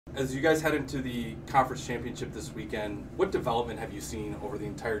As you guys head into the conference championship this weekend, what development have you seen over the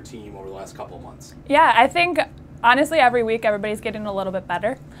entire team over the last couple of months? Yeah, I think honestly every week everybody's getting a little bit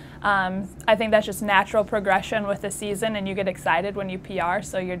better. I think that's just natural progression with the season, and you get excited when you PR,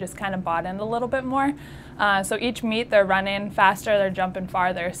 so you're just kind of bought in a little bit more. So each meet they're running faster, they're jumping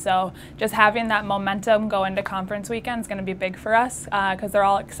farther. So just having that momentum go into conference weekend is going to be big for us because they're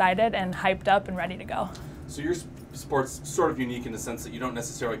all excited and hyped up and ready to go. So your sport's sort of unique in the sense that you don't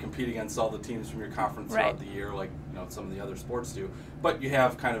necessarily compete against all the teams from your conference throughout the year like some of the other sports do, but you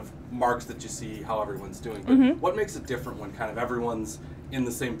have kind of marks that you see how everyone's doing. But what makes it different when kind of everyone's in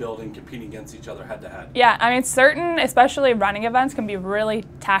the same building competing against each other head to head? Yeah, I mean, certain, especially running events, can be really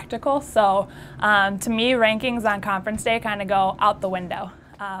tactical. So to me, rankings on conference day kind of go out the window.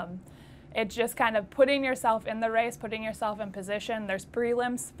 It's just kind of putting yourself in the race, putting yourself in position. There's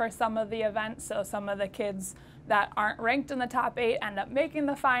prelims for some of the events, so some of the kids that aren't ranked in the top 8 end up making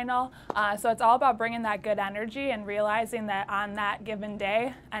the final. So it's all about bringing that good energy and realizing that on that given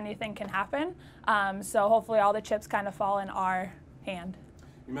day, anything can happen. So hopefully all the chips kind of fall in our hand.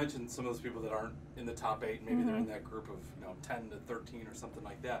 You mentioned some of those people that aren't in the top 8, maybe they're in that group of 10 to 13 or something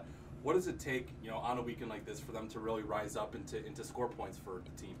like that. What does it take, on a weekend like this for them to really rise up into score points for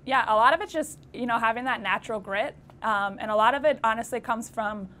the team? Yeah, a lot of it's just, having that natural grit. And a lot of it honestly comes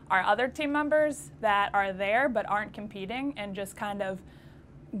from our other team members that are there but aren't competing, and just kind of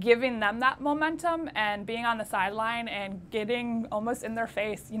giving them that momentum and being on the sideline and getting almost in their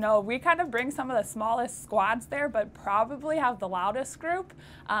face. We kind of bring some of the smallest squads there, but probably have the loudest group.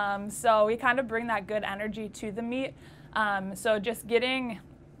 So we kind of bring that good energy to the meet. So just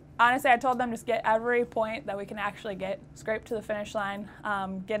honestly, I told them just get every point that we can actually get, scrape to the finish line,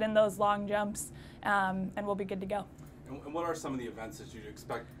 get in those long jumps, and we'll be good to go. And what are some of the events that you'd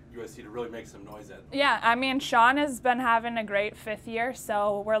expect USC to really make some noise at? Yeah, I mean, Sean has been having a great 5th year,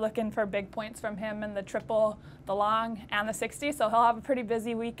 so we're looking for big points from him in the triple, the long, and the 60, so he'll have a pretty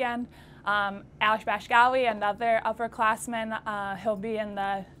busy weekend. Alex Bashgawi, another upperclassman, he'll be in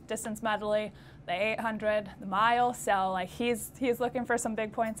the distance medley, the 800, the mile, so he's looking for some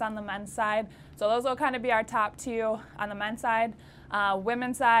big points on the men's side. So those will kind of be our top 2 on the men's side.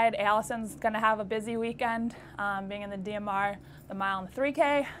 Women's side, Allison's going to have a busy weekend, being in the DMR, the mile and the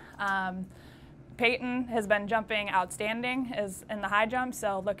 3K. Peyton has been jumping outstanding, is in the high jump,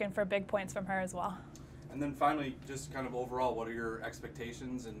 so looking for big points from her as well. And then finally, just kind of overall, what are your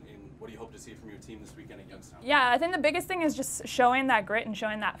expectations and what do you hope to see from your team this weekend at Youngstown? Yeah, I think the biggest thing is just showing that grit and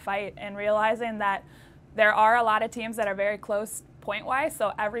showing that fight and realizing that there are a lot of teams that are very close point-wise,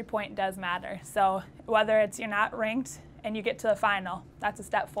 so every point does matter. So whether it's you're not ranked and you get to the final, that's a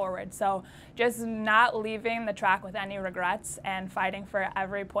step forward. So just not leaving the track with any regrets and fighting for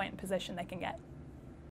every point and position they can get.